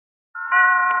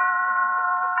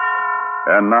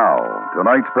And now,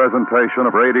 tonight's presentation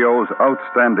of radio's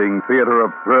outstanding theater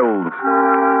of thrills,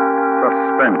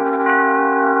 Suspense.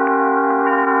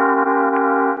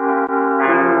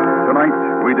 Tonight,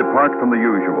 we depart from the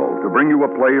usual to bring you a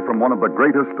play from one of the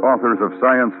greatest authors of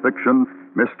science fiction,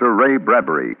 Mr. Ray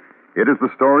Bradbury. It is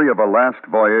the story of a last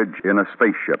voyage in a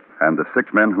spaceship and the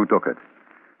 6 men who took it.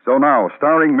 So now,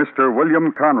 starring Mr.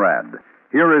 William Conrad,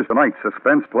 here is tonight's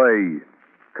suspense play,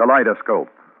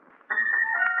 Kaleidoscope.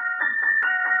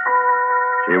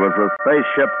 She was a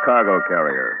spaceship cargo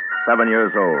carrier, 7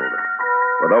 years old,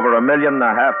 with over 1.5 million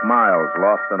miles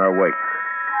lost in her wake.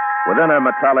 Within her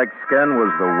metallic skin was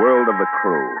the world of the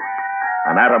crew,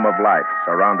 an atom of life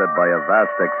surrounded by a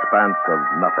vast expanse of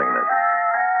nothingness.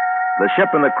 The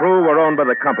ship and the crew were owned by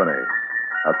the company,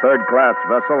 a third-class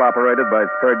vessel operated by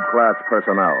third-class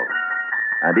personnel,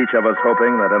 and each of us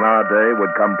hoping that in our day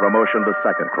would come promotion to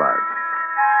second class,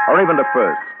 or even to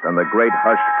first in the great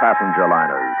hushed passenger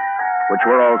liners, which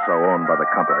were also owned by the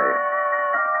company.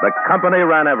 The company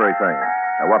ran everything.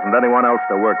 There wasn't anyone else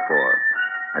to work for,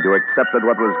 and you accepted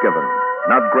what was given,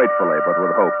 not gratefully, but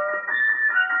with hope.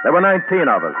 There were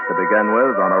 19 of us to begin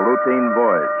with on a routine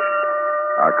voyage.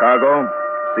 Our cargo,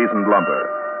 seasoned lumber.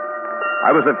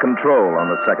 I was at control on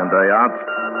the second day out,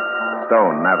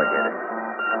 Stone navigating.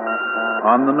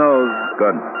 On the nose.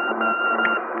 Good.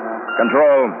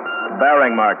 Control,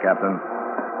 bearing mark, Captain.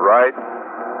 Right.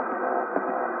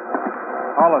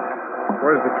 Hollis,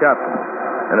 where's the captain?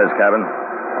 In his cabin.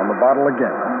 On the bottle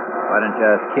again, huh? Why didn't you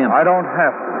ask him? I don't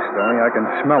have to, Stoney. I can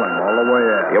smell him all the way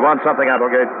out. You want something,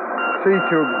 Applegate? Sea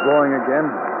tube's blowing again.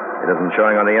 It isn't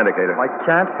showing on the indicator. I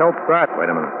can't help that.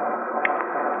 Wait a minute.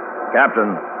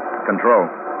 Captain, control.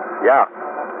 Yeah.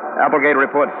 Applegate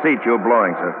reports sea tube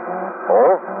blowing, sir.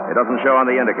 Oh? It doesn't show on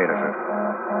the indicator, sir.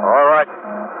 All right.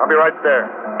 I'll be right there.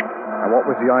 Now, what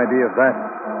was the idea of that?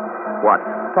 What?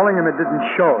 Telling him it didn't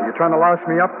show. You trying to louse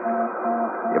me up?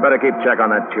 You better keep check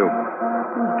on that tube.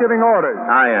 Who's giving orders?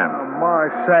 I am.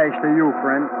 My sash to you,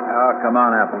 friend. Oh, come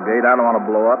on, Applegate. I don't want to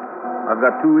blow up. I've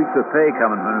got 2 weeks of pay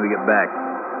coming when we get back.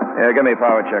 Yeah, give me a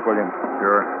power check, will you?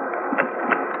 Sure.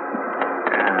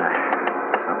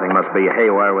 Something must be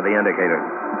haywire with the indicator.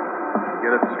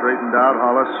 Get it straightened out,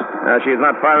 Hollis. She's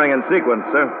not firing in sequence,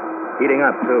 sir. Heating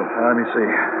up, too. Let me see.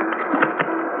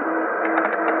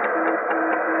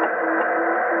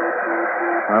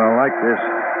 I don't like this.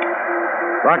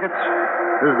 Rockets,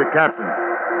 this is the captain.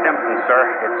 Stimson, sir.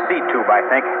 It's C-tube, I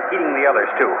think. Heating the others,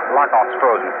 too. Lockout's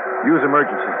frozen. Use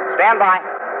emergency. Stand by.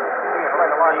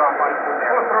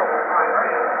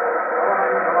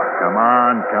 Come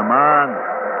on, come on.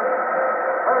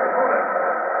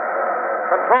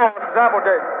 Control, this is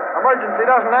Applegate. Emergency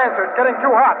doesn't answer. It's getting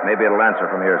too hot. Maybe it'll answer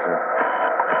from here, sir.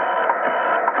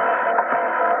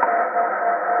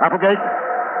 Applegate,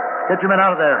 get your men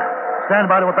out of there. Stand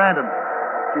by to abandon.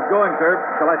 She's going, sir.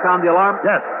 Shall I sound the alarm?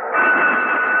 Yes.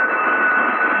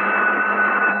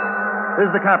 This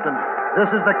is the captain. This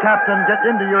is the captain. Get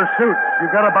into your suits.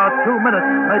 You've got about 2 minutes,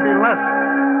 maybe less.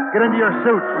 Get into your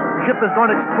suits. The ship is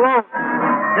going to explode.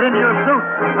 Get into your suits.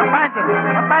 Abandon.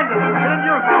 Abandon. Get into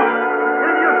your suits. Get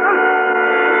into your suits.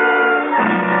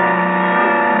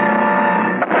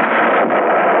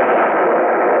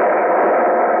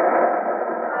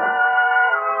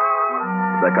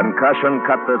 The concussion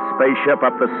cut the spaceship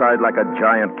up the side like a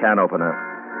giant can opener.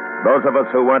 Those of us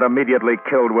who weren't immediately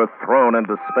killed were thrown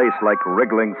into space like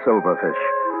wriggling silverfish,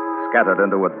 scattered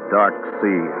into a dark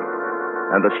sea.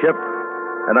 And the ship,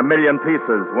 in 1 million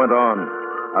pieces, went on,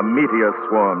 a meteor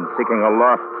swarm seeking a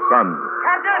lost sun.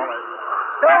 Captain!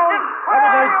 Stone! Where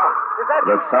are you? Is that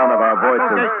The sound of our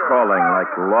voices calling like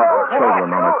lost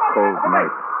children on a cold night.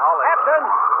 Captain!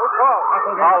 Who's called?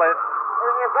 Hollis.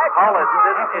 Hollis,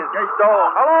 this is Stone.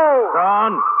 Hello!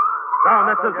 Stone! Stone,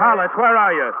 this is Hollis. Where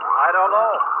are you? I don't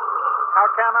know. How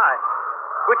can I?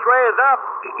 Which way is up?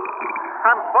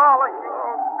 I'm falling.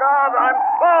 Oh, God, I'm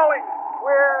falling.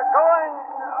 We're going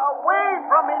away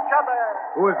from each other.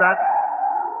 Who is that?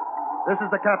 This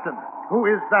is the captain. Who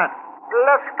is that?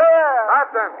 Lester!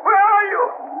 Captain! Where are you?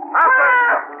 Captain!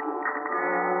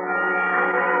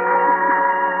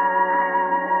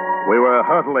 We were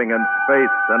hurtling in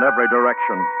space in every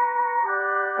direction.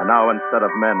 And now, instead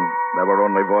of men, there were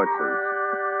only voices.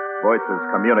 Voices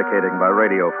communicating by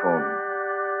radiophone.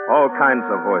 All kinds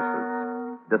of voices,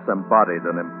 disembodied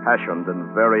and impassioned in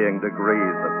varying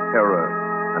degrees of terror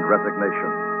and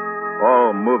resignation,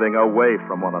 all moving away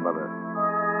from one another.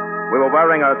 We were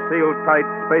wearing our sealed-tight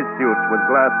spacesuits with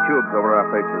glass tubes over our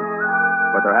faces,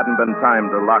 but there hadn't been time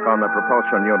to lock on the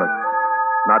propulsion units.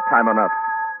 Not time enough.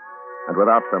 And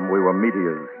without them, we were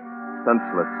meteors,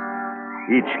 senseless,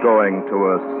 each going to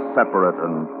a separate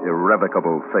and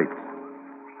irrevocable fate.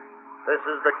 This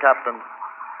is the captain.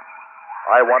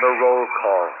 I want a roll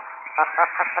call.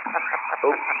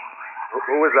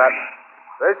 Who is that?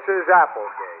 This is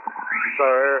Applegate.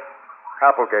 Sir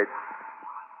Applegate.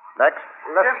 Next.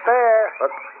 Lespere.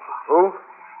 Who?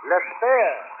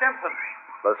 Lespere. Simpson.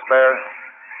 Lespere.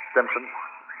 Simpson.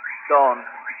 Stone.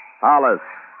 Hollis.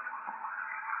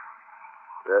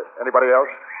 Anybody else?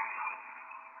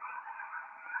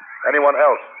 Anyone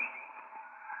else?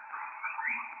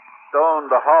 Stone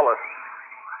to Hollis.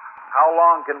 How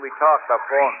long can we talk by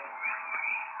phone?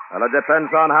 Well, it depends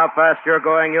on how fast you're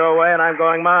going your way and I'm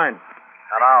going mine.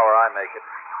 An hour, I make it.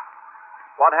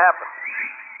 What happened?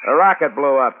 The rocket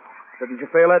blew up. Didn't you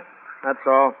feel it? That's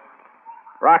all.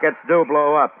 Rockets do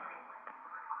blow up.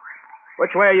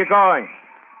 Which way are you going?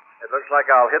 It looks like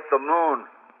I'll hit the moon.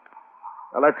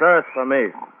 Well, it's Earth for me.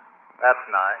 That's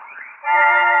nice.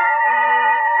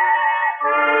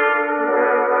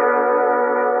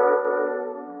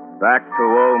 Back to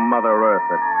old Mother Earth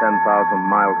at 10,000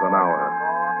 miles an hour.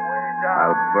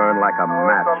 I'll burn like a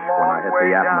match when I hit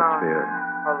the atmosphere.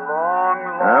 A long,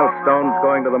 Well, Stone's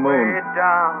going to the moon. way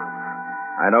down.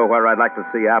 I know where I'd like to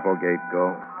see Applegate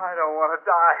go. I don't want to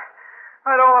die.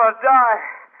 I don't want to die.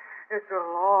 It's a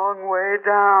long way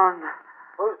down.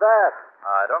 Who's that?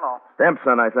 I don't know.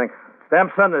 Stimson, I think.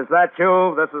 Stimson, is that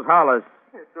you? This is Hollis.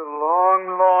 It's a long,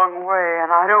 long way, and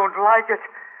I don't like it.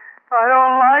 I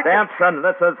don't like Stimson,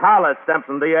 this is Hollis.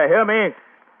 Stimson, do you hear me?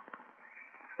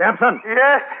 Stimson, it.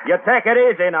 Yes. you take it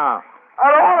easy now. I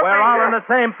don't want to We're be all here. in the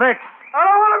same fix. I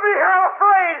don't want to be here. I'm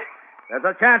afraid. There's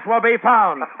a chance we'll be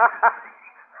found.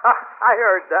 I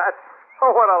heard that.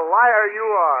 Oh, what a liar you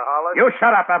are, Hollis. You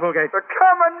shut up, Applegate. But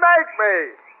come and make me.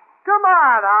 Come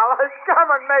on, Hollis. Come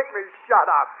and make me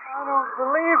shut up. I don't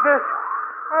believe this.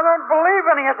 I don't believe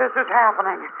any of this is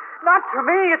happening. Not to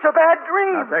me. It's a bad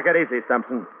dream. Now, take it easy,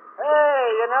 Stimson. Hey,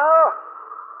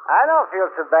 I don't feel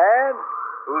so bad.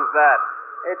 Who's that?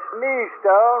 It's me,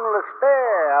 Stone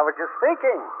Lespere. I was just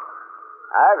thinking.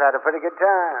 I've had a pretty good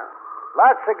time.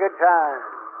 Lots of good times.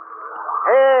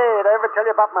 Hey, did I ever tell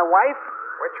you about my wife?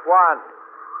 Which one?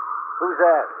 Who's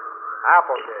that?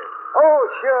 Applegate. Oh,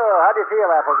 sure. How do you feel,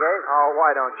 Applegate? Oh,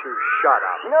 why don't you shut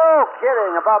up? No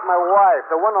kidding. About my wife,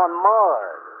 the one on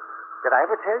Mars. Did I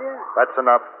ever tell you? That's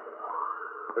enough.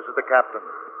 This is the captain.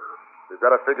 We've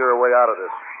got to figure a way out of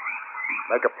this.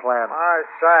 Make a plan. I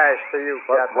sash to you,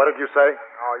 Captain. What did you say?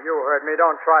 Oh, you heard me.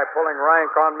 Don't try pulling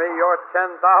rank on me. You're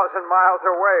 10,000 miles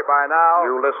away by now.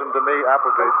 You listen to me,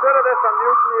 Applegate. Consider this a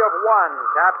mutiny of one,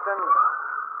 Captain.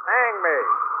 Hang me.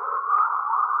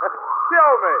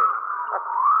 Kill me.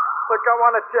 Look, I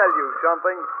want to tell you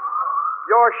something.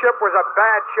 Your ship was a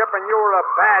bad ship, and you were a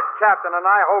bad captain, and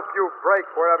I hope you break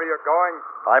wherever you're going.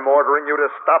 I'm ordering you to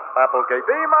stop, Applegate.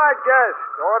 Be my guest.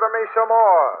 Order me some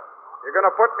more. You're going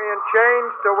to put me in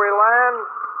chains till we land?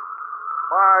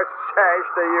 Sash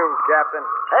to you, Captain.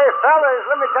 Hey, fellas,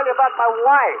 let me tell you about my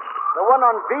wife, the one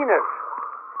on Venus.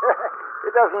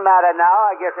 It doesn't matter now.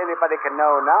 I guess anybody can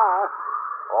know now.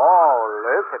 Oh,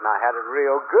 listen, I had it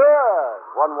real good.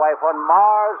 One wife on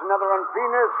Mars, another on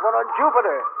Venus, one on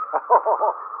Jupiter.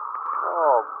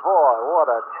 Oh, boy, what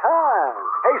a time.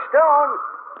 Hey, Stone.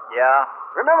 Yeah?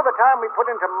 Remember the time we put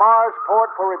into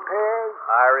Marsport for repairs?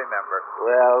 I remember.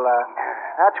 Well,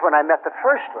 that's when I met the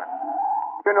first one.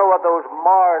 You know what those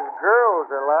Mars girls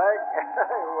are like?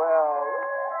 Well...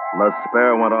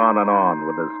 Lespere went on and on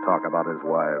with his talk about his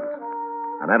wives.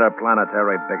 An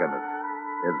interplanetary bigamist.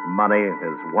 His money,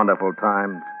 his wonderful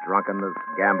times, drunkenness,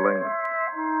 gambling.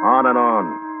 On and on,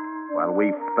 while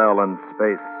we fell in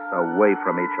space away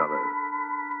from each other.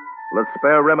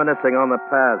 Lespere reminiscing on the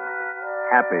past,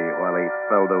 happy while he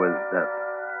fell to his death.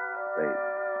 Space.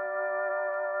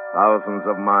 Thousands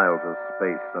of miles of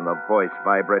space and the voice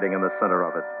vibrating in the center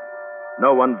of it.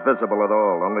 No one visible at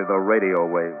all, only the radio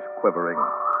waves quivering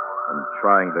and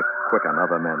trying to quicken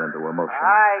other men into emotion.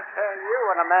 I tell you,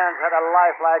 when a man's had a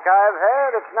life like I've had,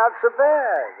 it's not so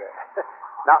bad.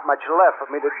 Not much left for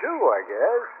me to do, I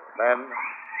guess. Men,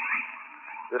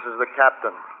 this is the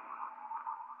captain.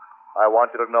 I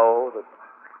want you to know that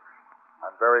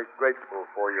I'm very grateful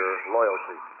for your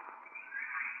loyalty.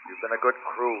 You've been a good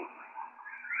crew.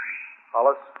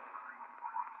 Hollis,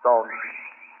 Stone,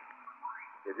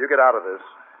 if you get out of this,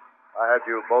 I have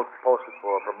you both posted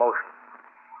for a promotion.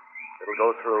 It'll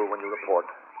go through when you report.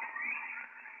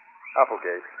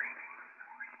 Applegate,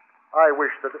 I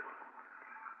wish that...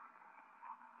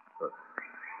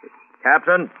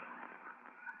 Captain?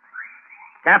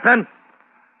 Captain?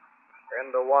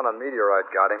 10 to 1 on meteorite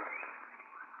got him.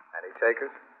 Any takers?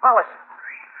 Hollis,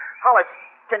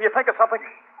 can you think of something?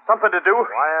 Something to do?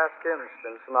 Why ask him,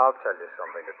 Stinson? I'll tell you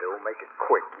something to do. Make it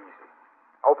quick, easy.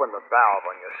 Open the valve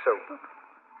on your suit.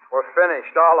 We're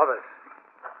finished, all of us.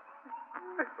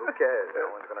 Who cares? No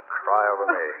one's going to cry over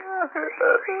me.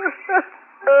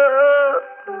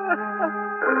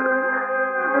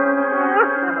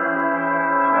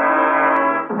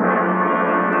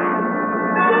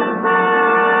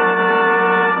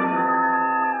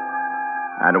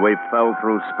 And we fell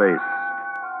through space.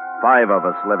 5 of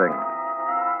us living,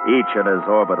 each in his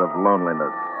orbit of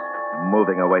loneliness,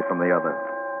 moving away from the other.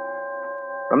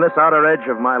 From this outer edge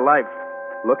of my life,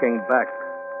 looking back,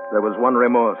 there was one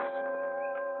remorse.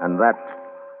 And that,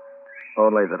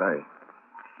 only that I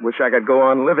wish I could go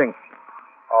on living.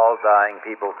 All dying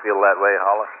people feel that way,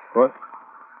 Hollis. What?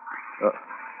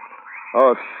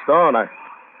 Oh, Stone,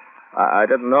 I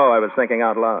didn't know I was thinking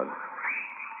out loud.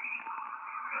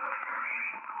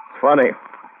 It's funny,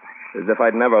 as if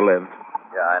I'd never lived.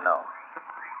 Yeah, I know.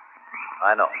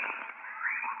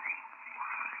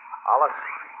 Hollis?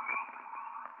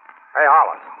 Hey,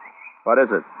 Hollis. What is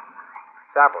it?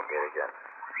 Applegate again.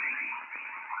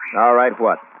 All right,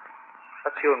 what?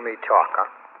 Let's you and me talk, huh?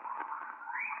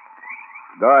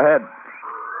 Go ahead.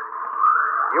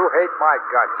 You hate my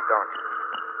guts, don't you?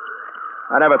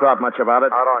 I never thought much about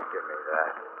it. Now, don't give me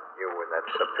that. You with that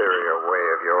superior way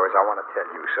of yours. I want to tell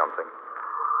you something.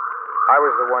 I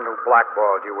was the one who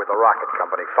blackballed you with the rocket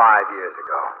company 5 years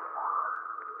ago.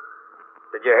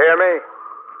 Did you hear me?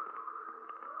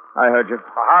 I heard you.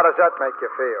 Well, how does that make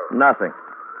you feel? Nothing.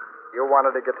 You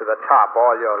wanted to get to the top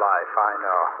all your life, I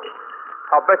know.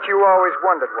 I'll bet you always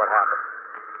wondered what happened.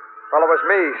 Well, it was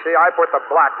me. See, I put the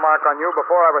black mark on you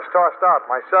before I was tossed out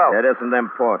myself. It isn't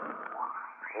important.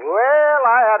 Well,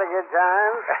 I had a good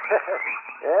time.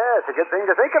 Yeah, it's a good thing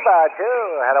to think about, too.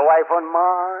 I had a wife on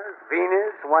Mars,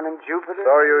 Venus, one in Jupiter.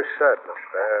 So you said, Miss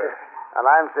Bear. And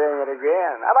I'm saying it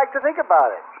again. I like to think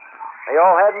about it. They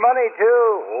all had money,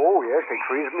 too. Oh, yes, they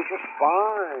treated me just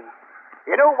fine.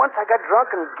 You know, once I got drunk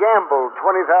and gambled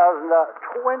 $20,000.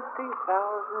 $20,000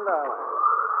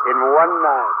 in one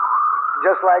night.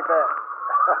 Just like that.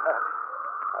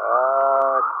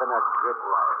 Oh, it's been a good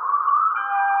life.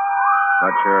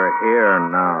 But you're here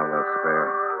now, Despair.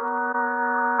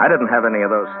 I didn't have any of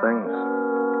those things.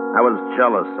 I was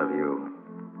jealous of you.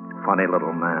 Funny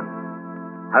little man.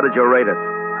 How did you rate it?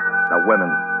 The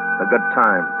women, the good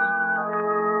times.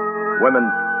 Women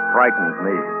frightened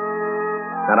me.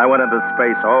 And I went into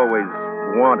space always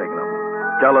wanting them.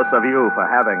 Jealous of you for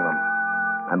having them.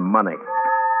 And money.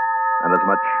 And as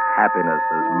much happiness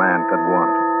as man could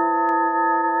want.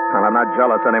 And I'm not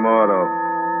jealous anymore, though.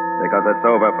 Because it's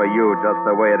over for you just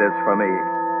the way it is for me.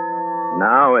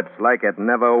 Now it's like it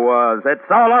never was. It's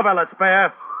all over,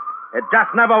 Despair. It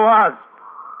just never was.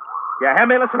 You hear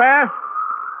me, Despair?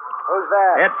 Who's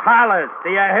that? It's Hollis. Do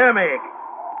you hear me?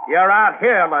 You're out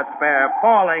here, Despair,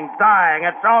 falling, dying.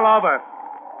 It's all over.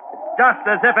 It's just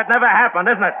as if it never happened,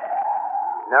 isn't it?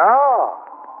 No.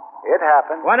 It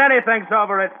happened. When anything's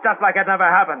over, it's just like it never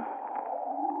happened.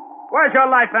 Where's your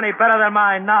life any better than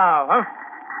mine now, huh?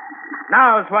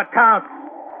 Now's what counts.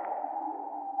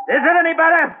 Is it any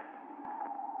better?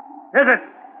 Is it?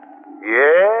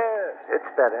 Yes,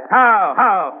 it's better.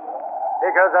 How?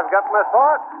 Because I've got my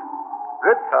thoughts.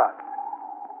 Good thoughts.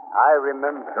 I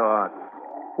remember. Thoughts.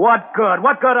 What good?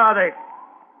 What good are they?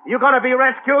 You gonna be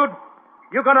rescued?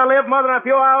 You gonna live more than a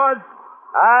few hours?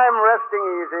 I'm resting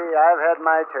easy. I've had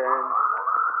my turn.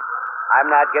 I'm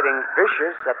not getting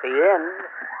vicious at the end.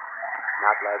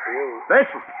 Not like you.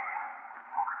 Vicious?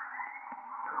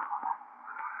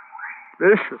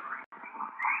 Vicious?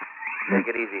 Take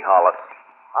it easy, Hollis.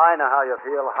 I know how you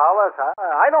feel, Hollis.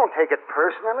 I don't take it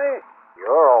personally.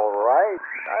 You're all right.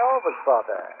 I always thought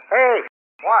that. Hey,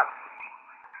 what?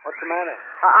 What's the matter?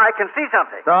 I can see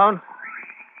something. Stone?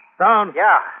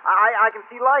 Yeah, I can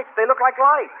see lights. They look like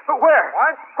lights. Where?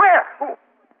 What? Where?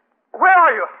 Where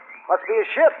are you? Must be a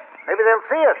ship. Maybe they'll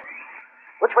see us.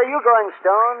 Which way are you going,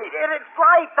 Stone? It's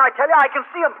lights, I tell you. I can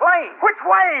see them plain. Which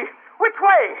way? Which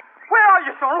way? Where are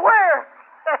you, Stone? Where?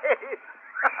 Hey,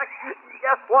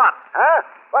 guess what? Huh?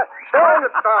 What? Stone?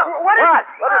 What is it?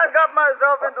 I got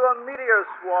myself into a meteor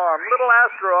swarm, little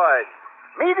asteroid.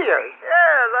 Meteors?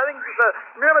 Yes, I think it's the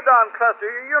Myrmidon cluster.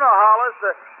 You know, Hollis,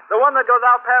 the one that goes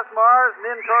out past Mars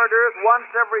and in toward Earth once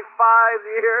every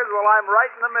 5 years. Well, I'm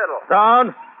right in the middle.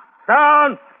 Stone!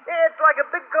 It's like a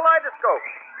big kaleidoscope.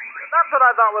 That's what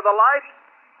I thought with the light.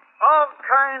 All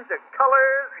kinds of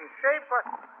colors and shapes.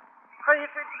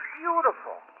 It's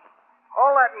beautiful.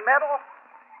 All that metal.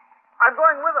 I'm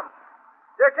going with them.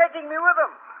 They're taking me with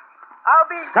them. I'll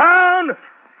be... Stone!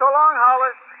 So long,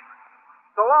 Hollis.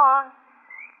 So long.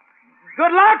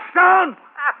 Good luck, Stone!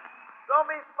 Don't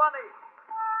be funny.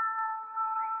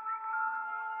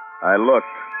 I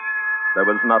looked. There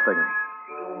was nothing.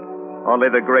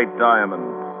 Only the great diamonds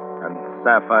and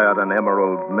sapphire and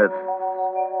emerald mists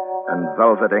and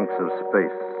velvet inks of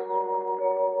space.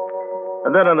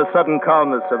 And then in the sudden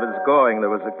calmness of his going,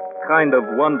 there was a kind of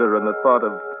wonder in the thought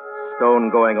of stone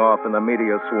going off in the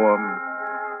meteor swarm,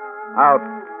 out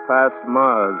past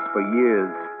Mars for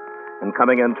years, and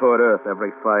coming in toward Earth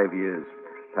every 5 years,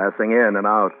 passing in and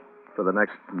out for the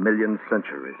next million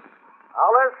centuries.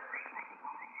 Alice?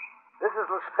 This is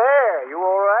Lesper. You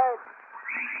all right?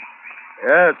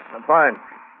 Yes, I'm fine.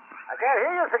 I can't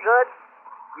hear you so good.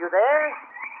 You there?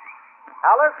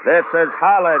 Alice? This is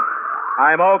Hollis.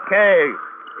 I'm okay.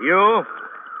 You?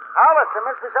 Alice, there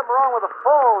must be something wrong with the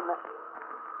phone.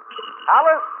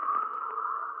 Alice?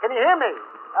 Can you hear me?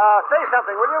 Say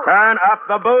something, will you? Turn up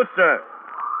the booster.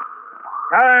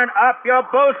 Turn up your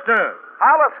booster.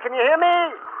 Alice, can you hear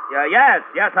me?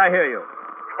 Yes, I hear you.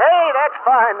 Hey, that's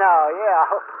fine now,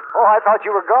 yeah. Oh, I thought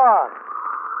you were gone.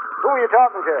 Who are you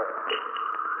talking to?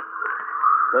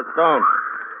 The stone.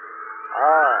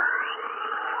 Ah.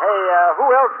 Hey,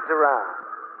 who else is around?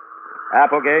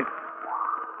 Applegate.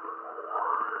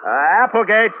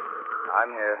 Applegate. I'm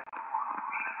here.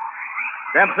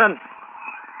 Simpson.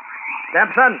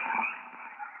 Simpson.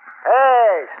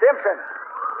 Hey, Stimson.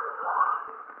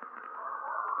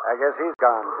 I guess he's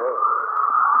gone, too.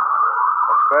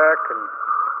 Spare, can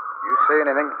you see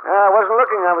anything? I wasn't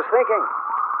looking, I was thinking.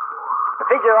 I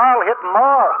figure I'll hit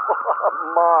Mars.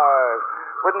 Mars.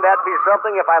 Wouldn't that be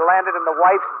something if I landed in the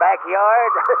wife's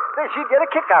backyard? She'd get a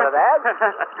kick out of that.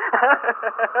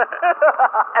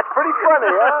 That's pretty funny,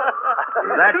 huh?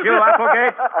 Is that you,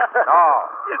 Applegate? No,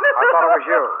 I thought it was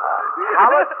you.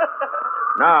 Howard?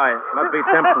 No, it must be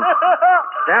Simpson.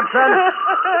 Simpson!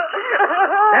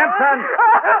 Simpson!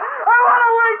 I want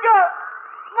to wake up.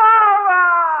 Mama!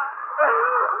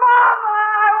 Mama,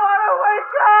 I want to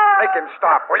wake up. Make him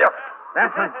stop, will you?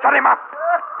 Simpson! Shut him up.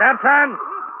 Simpson!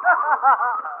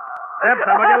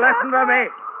 Simpson, will you listen to me?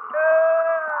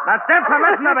 Now, Simpson,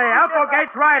 listen to me.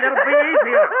 Applegate's right. It'll be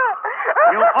easier.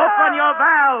 You open your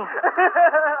valve.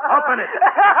 Open it.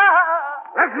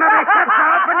 Listen to me, Simpson.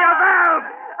 Open your valve.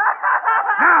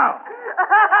 Now.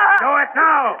 Do it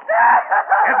now.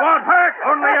 It won't hurt.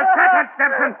 Only a second,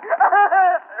 Simpson.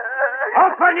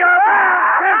 Open your valve,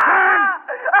 Simpson.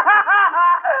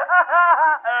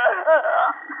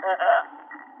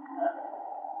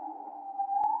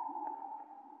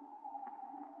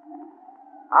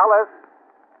 Alice?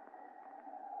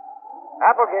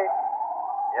 Applegate?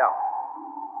 Yeah,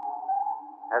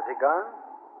 Has he gone?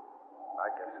 I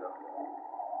guess so.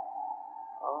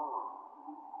 Oh.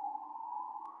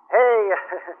 Hey,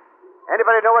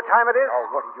 anybody know what time it is?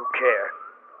 Oh, what do you care?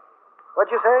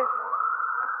 What'd you say?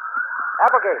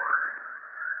 Applegate.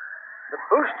 The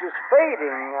booster's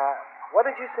fading. What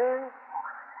did you say?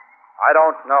 I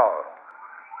don't know.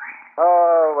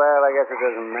 Oh, well, I guess it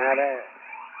doesn't matter.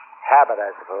 Habit,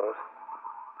 I suppose.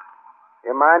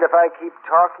 You mind if I keep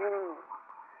talking?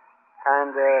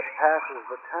 Kinda passes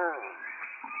the time.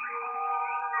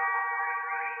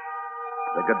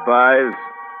 The goodbyes,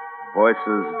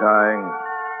 voices dying,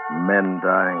 men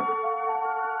dying.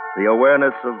 The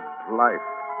awareness of life,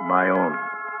 my own.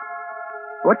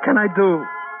 What can I do?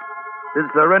 Is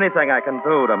there anything I can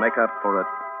do to make up for a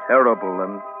terrible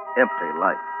and empty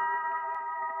life?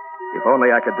 If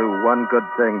only I could do one good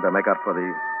thing to make up for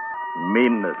the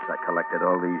meanness I collected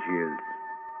all these years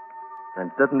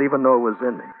and didn't even know it was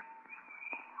in me.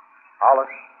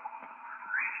 Hollis?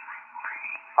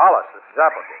 Hollis, this is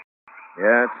Applegate.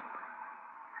 Yes?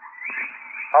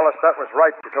 Hollis, that was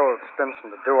right you told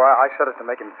Stimson to do. I said it to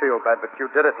make him feel bad, but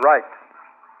you did it right.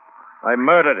 I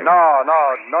murdered him. No,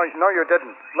 you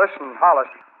didn't. Listen, Hollis,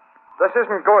 this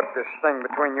isn't good, this thing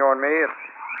between you and me. It's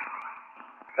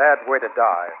a bad way to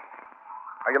die.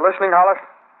 Are you listening, Hollis?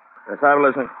 Yes, I'm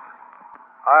listening.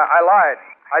 I lied.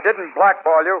 I didn't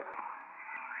blackball you.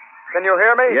 Can you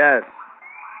hear me? Yes.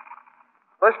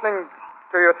 Listening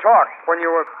to your talk when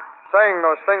you were saying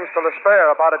those things to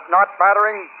Lesper about it not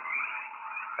mattering,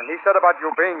 and he said about you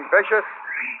being vicious,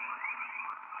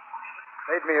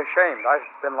 made me ashamed. I've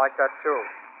been like that, too.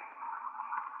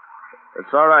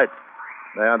 It's all right.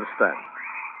 I understand.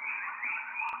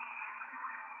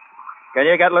 Can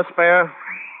you get Lesper?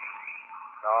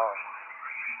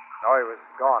 No, he was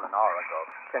gone an hour ago.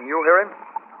 Can you hear him?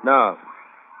 No.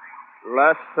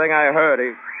 Last thing I heard,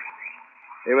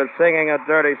 he was singing a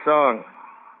dirty song.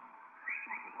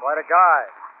 Quite a guy.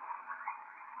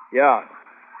 Yeah.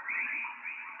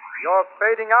 You're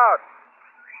fading out.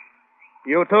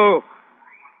 You too.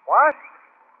 What?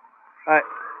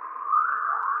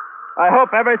 I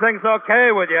hope everything's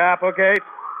okay with you, Applegate.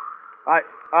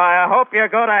 I hope you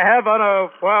go to heaven or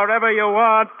wherever you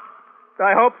want.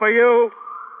 I hope for you.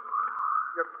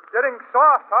 You're getting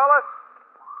soft, Hollis.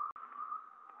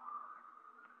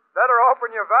 Better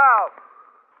open your valve.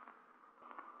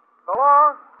 So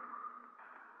long.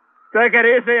 Take it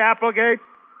easy, Applegate.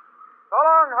 So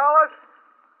long, Hollis.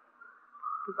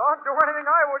 Don't do anything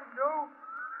I wouldn't do.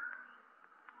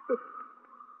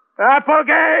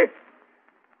 Applegate!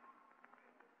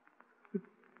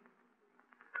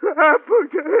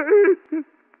 Applegate!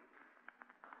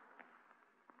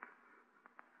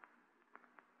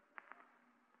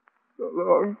 So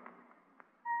long.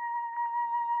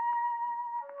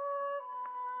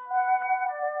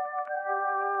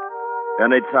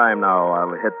 Any time now,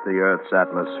 I'll hit the Earth's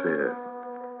atmosphere.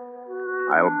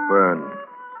 I'll burn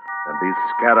and be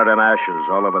scattered in ashes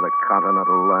all over the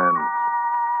continental lands.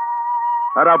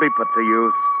 And I'll be put to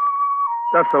use.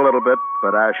 Just a little bit,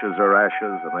 but ashes are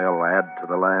ashes, and they'll add to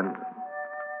the land.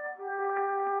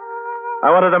 I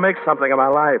wanted to make something of my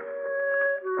life.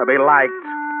 To be liked.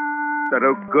 To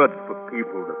do good for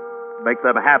people. To make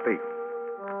them happy.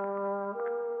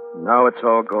 Now it's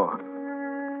all gone.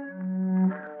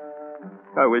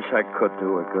 I wish I could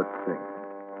do a good thing.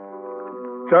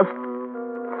 Just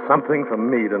something for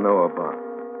me to know about.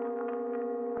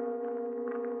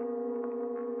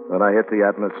 When I hit the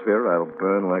atmosphere, I'll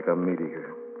burn like a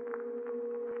meteor.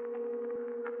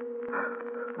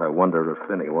 I wonder if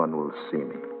anyone will see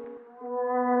me.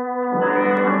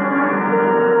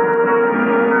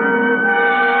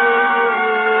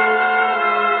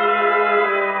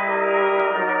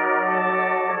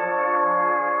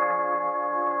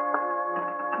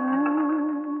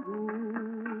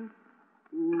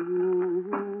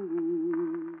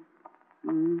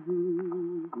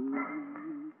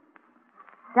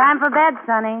 Time for bed,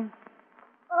 Sonny.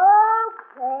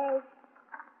 Okay.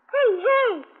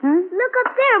 Hey. Look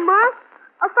up there, Mom.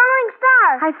 A falling star.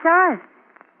 I saw it.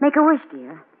 Make a wish,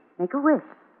 dear. Make a wish.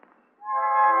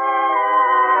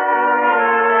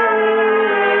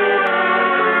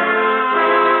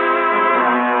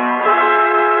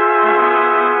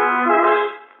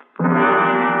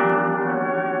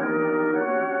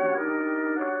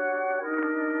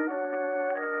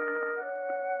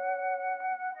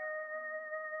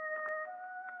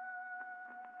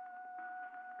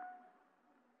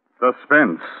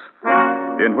 Suspense,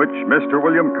 in which Mr.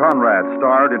 William Conrad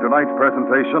starred in tonight's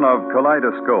presentation of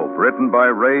Kaleidoscope, written by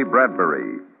Ray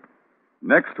Bradbury.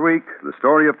 Next week, the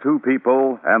story of two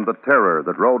people and the terror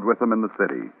that rode with them in the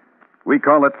city. We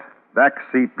call it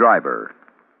Backseat Driver.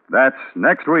 That's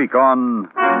next week on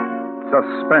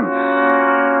Suspense.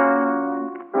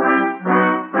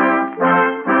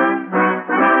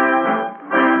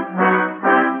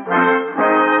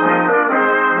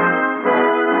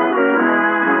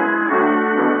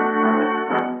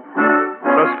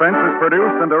 Suspense is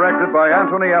produced and directed by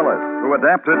Anthony Ellis, who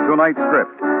adapted tonight's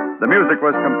script. The music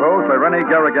was composed by René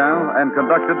Garrigan and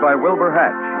conducted by Wilbur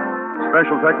Hatch.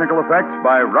 Special technical effects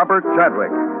by Robert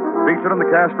Chadwick. Featured in the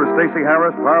cast were Stacey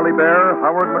Harris, Parley Bear,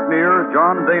 Howard McNear,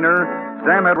 John Daner,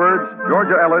 Sam Edwards,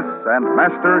 Georgia Ellis, and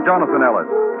Master Jonathan Ellis.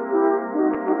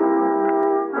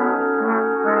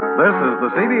 This is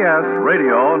the CBS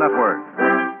Radio Network.